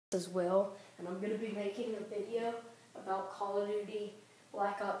as well, and I'm going to be making a video about Call of Duty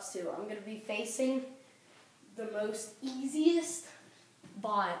Black Ops 2. I'm going to be facing the most easiest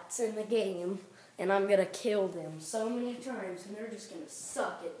bots in the game, and I'm going to kill them so many times, and they're just going to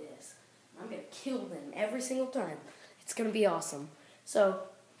suck at this. I'm going to kill them every single time. It's going to be awesome. So,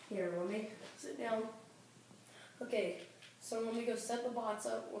 here, let me sit down. Okay, so let me go set the bots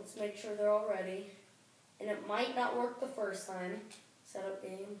up. Let's make sure they're all ready. And it might not work the first time. Set up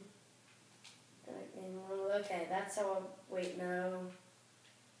game. Okay, that's how I, wait, no.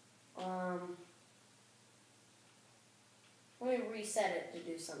 Let me reset it to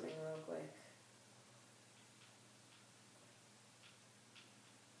do something real quick.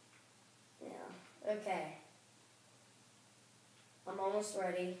 Yeah, okay. I'm almost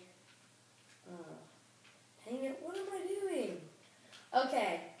ready. Dang it, what am I doing?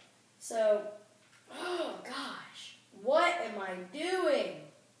 Okay, so, oh gosh, what am I doing?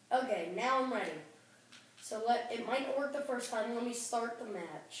 Okay, now I'm ready. So it might not work the first time. Let me start the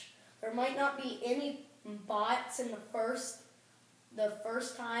match. There might not be any bots in the first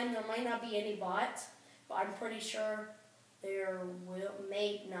time. There might not be any bots, but I'm pretty sure there will.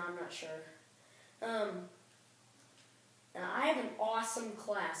 No, I'm not sure. Now I have an awesome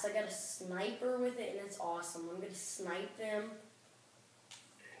class. I got a sniper with it, and it's awesome. I'm gonna snipe them.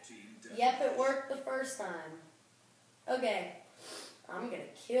 Yep, it worked the first time. Okay, I'm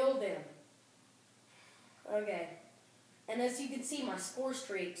gonna kill them. Okay, and as you can see, my score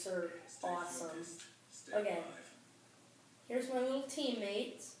streaks are awesome. Okay, here's my little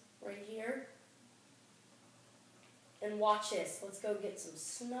teammates right here. And watch this. Let's go get some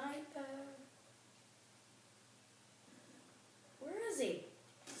sniper. Where is he?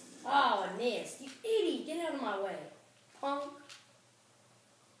 Oh, I missed. You idiot, get out of my way, punk.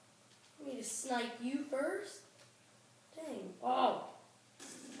 I need to snipe you first. Dang. Oh.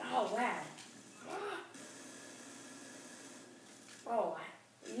 Oh, wow. Oh,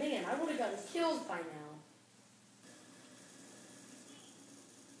 man, I would have gotten killed by now.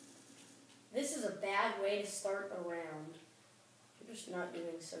 This is a bad way to start a round. I'm just not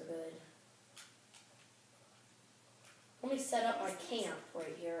doing so good. Let me set up my camp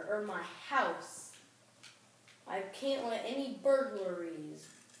right here, or my house. I can't let any burglaries.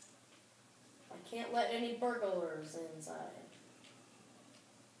 I can't let any burglars inside.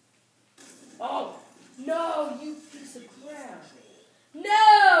 Oh, no, you piece of crap.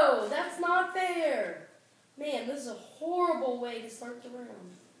 No, that's not fair. Man, this is a horrible way to start the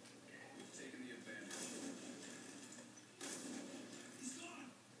round.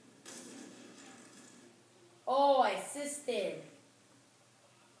 Oh, I assisted.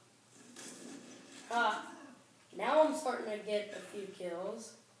 Now I'm starting to get a few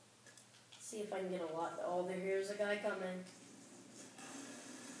kills. Let's see if I can get a lot. Oh, here's a guy coming.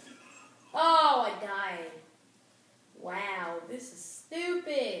 Oh, I died. Wow, this is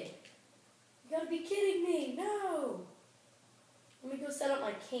stupid. You gotta be kidding me. No. Let me go set up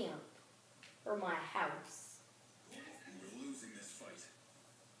my camp. Or my house. We're losing this fight.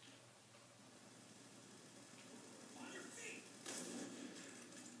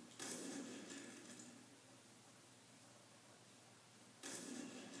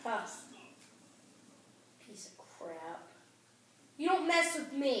 Huh. Piece of crap. You don't mess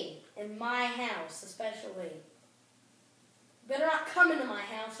with me. In my house, especially. You better not come into my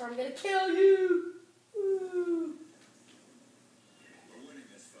house or I'm gonna kill you. Woo. We're winning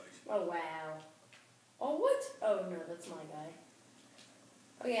this fight. Oh, wow. Oh, what? Oh, no, that's my guy.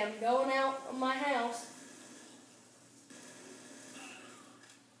 Okay, I'm going out of my house.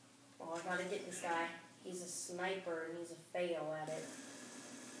 Oh, I gotta get this guy. He's a sniper and he's a fail at it.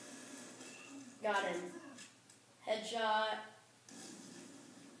 Got him. Headshot.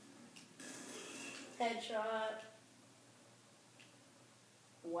 Headshot.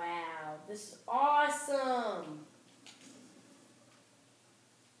 Wow, this is awesome.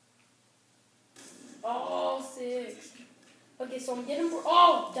 Oh, 6. Okay, so I'm getting...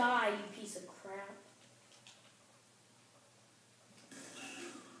 Oh, die, you piece of crap.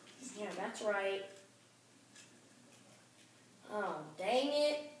 Yeah, that's right. Oh, dang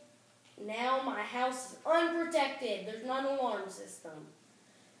it. Now my house is unprotected. There's not an alarm system.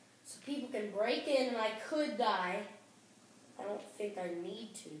 So people can break in and I could die. I don't think I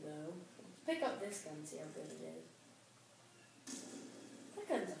need to, though. Let's pick up this gun and see how good it is. That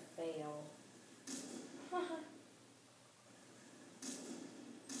gun's a fail.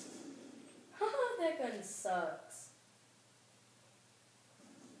 That gun sucks.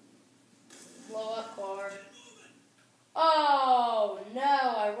 Blow up car. Oh, no.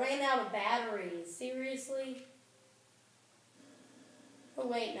 I ran out of batteries. Seriously? Oh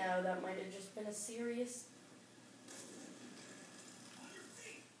wait, no, that might have just been a serious.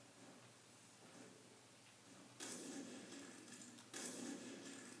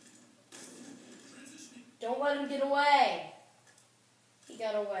 Don't let him get away. He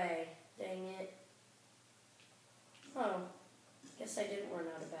got away. Dang it. Oh, guess I didn't run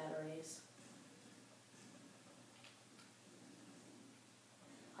out of batteries.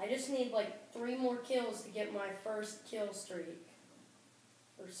 I just need like 3 more kills to get my first kill streak.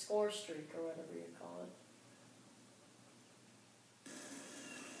 Or score streak, or whatever you call it.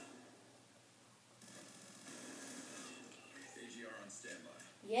 AGR on standby.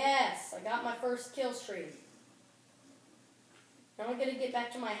 Yes, I got my first kill streak. Now I'm gonna get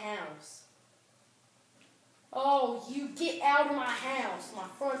back to my house. Oh, you get out of my house, my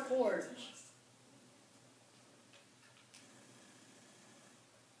front porch.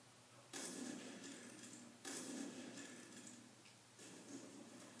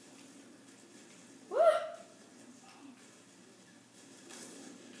 Woo!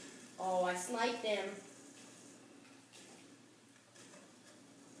 Oh, I sniped him.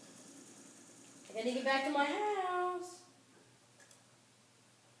 I gotta get back to my house.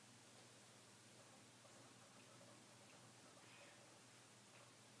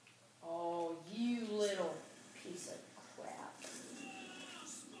 Oh, you little piece of crap.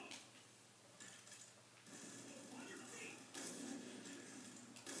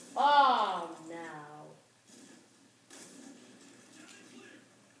 Oh, no.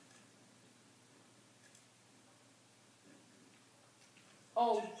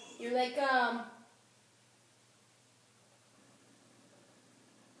 Oh, you're like,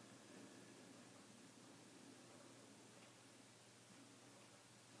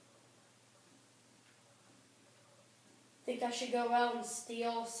 think I should go out and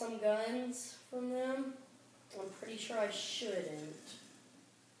steal some guns from them? I'm pretty sure I shouldn't.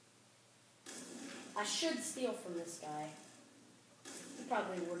 I should steal from this guy. He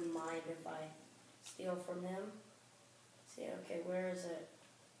probably wouldn't mind if I steal from him. See, okay, where is it?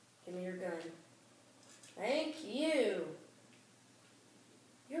 Give me your gun. Thank you.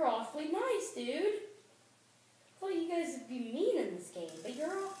 You're awfully nice, dude. I thought you guys would be mean in this game, but you're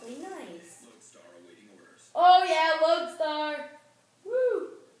awfully nice. Lodestar awaiting orders. Oh yeah, Lodestar. Woo.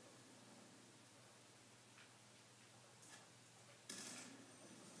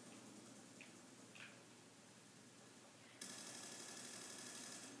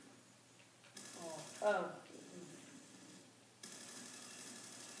 Oh.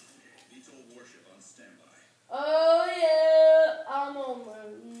 VTOL warship on standby. Oh yeah, I'm on my.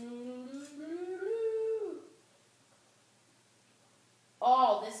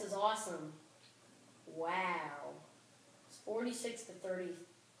 Oh, this is awesome. Wow. It's 46 to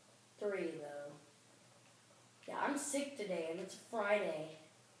 33 though. Yeah, I'm sick today and it's Friday.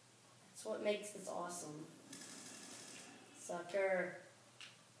 That's what makes this awesome. Sucker.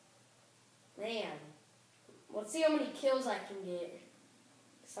 Man. Let's see how many kills I can get.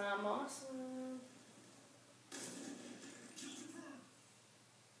 'Cause I'm awesome.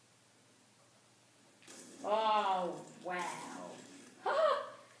 Oh, wow. Ha!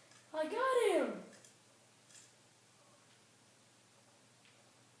 I got him!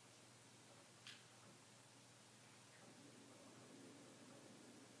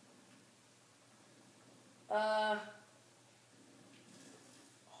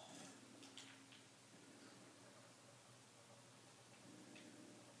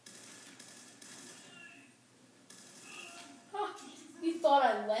 You thought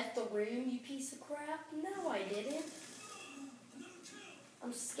I left the room, you piece of crap? No, I didn't.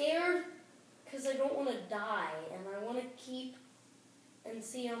 I'm scared because I don't want to die, and I want to keep and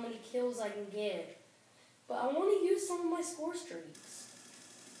see how many kills I can get. But I want to use some of my score streaks.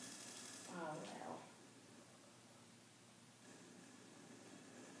 Oh, well.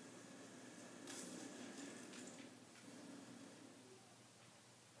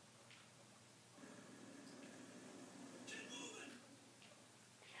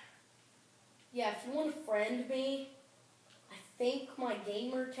 Yeah, if you want to friend me, I think my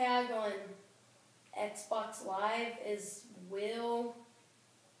gamer tag on Xbox Live is Will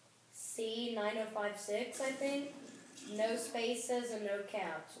C9056, I think. No spaces and no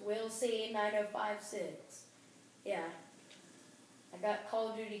caps. Will C9056. Yeah. I got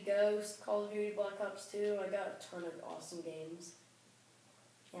Call of Duty Ghost, Call of Duty Black Ops 2. I got a ton of awesome games.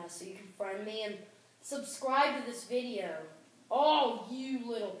 Yeah, so you can friend me and subscribe to this video. Oh, you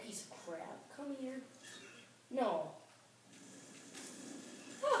little piece of crap. Come here. No.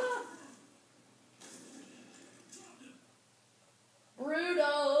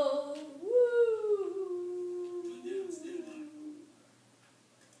 Brutal. Woo.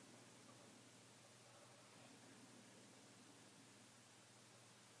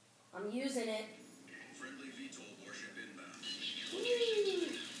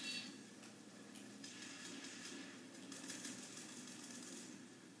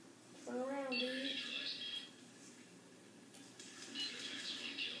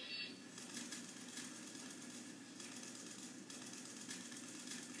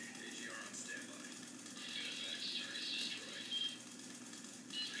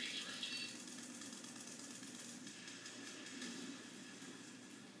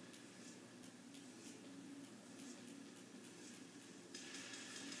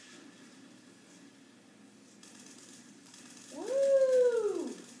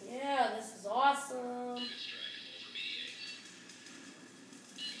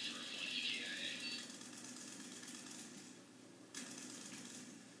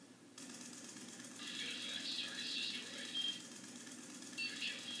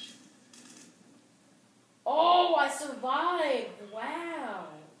 survived. Wow.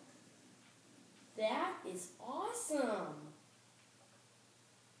 That is awesome.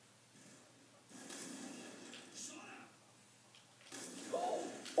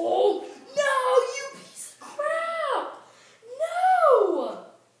 Oh, no, you piece of crap. No.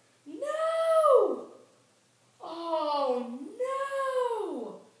 No. Oh,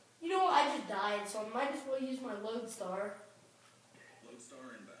 no. You know what? I just died, so I might as well use my lodestar. Lodestar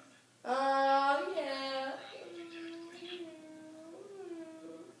inbound. Oh, yeah.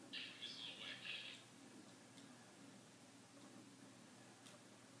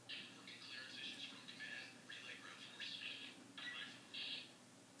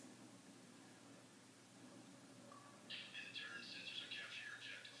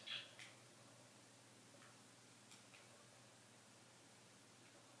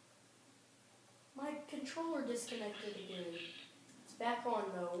 My controller disconnected again. It's back on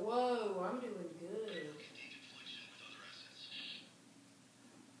though. Whoa, I'm doing good.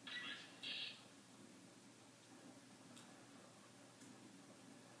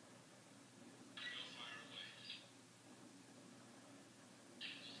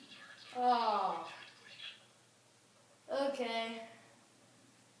 Oh. Okay.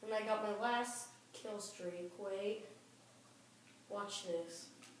 And I got my last kill streak. Wait. Watch this.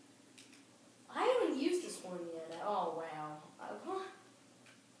 I haven't used this one yet. Oh, wow. Huh?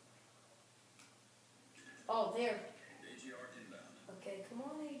 Oh, there. AGR inbound. Okay, come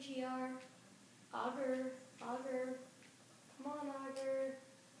on, AGR. Auger. Auger. Come on, Auger.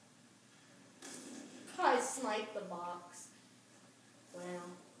 I sniped the box. Wow.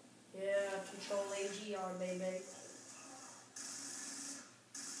 Yeah, control AGR, baby.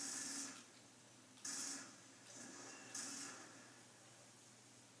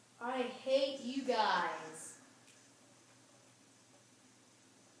 I hate you guys.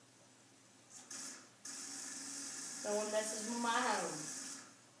 No one messes with my home.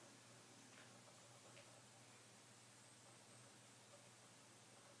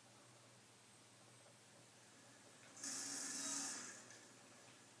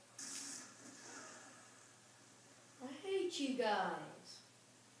 I hate you guys.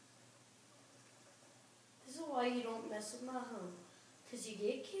 This is why you don't mess with my home. Because you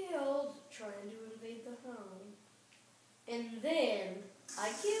get killed trying to invade the home. And then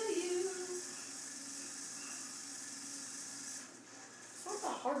I kill you. It's not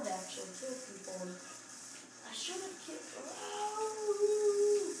that hard to actually kill people. I should have killed. Oh.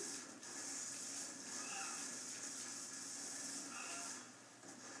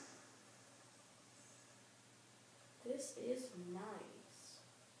 This is nice.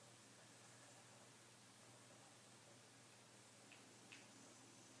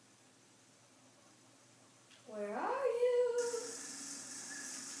 Where are you?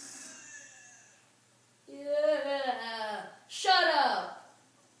 Yeah. Shut up.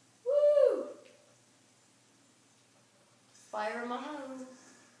 Woo. Fire in my home.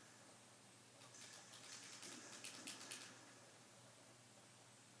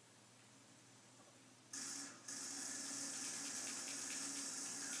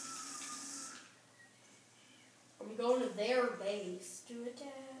 I'm going to their base to attack.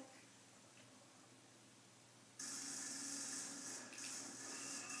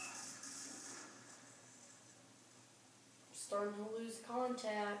 Starting to lose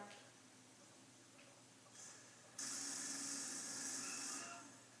contact.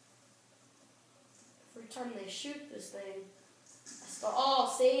 Every time they shoot this thing, I start.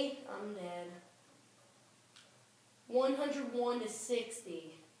 Oh, see? I'm dead. 101 to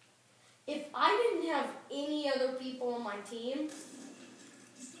 60. If I didn't have any other people on my team,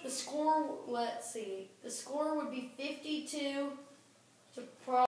 the score, let's see, the score would be 52 to probably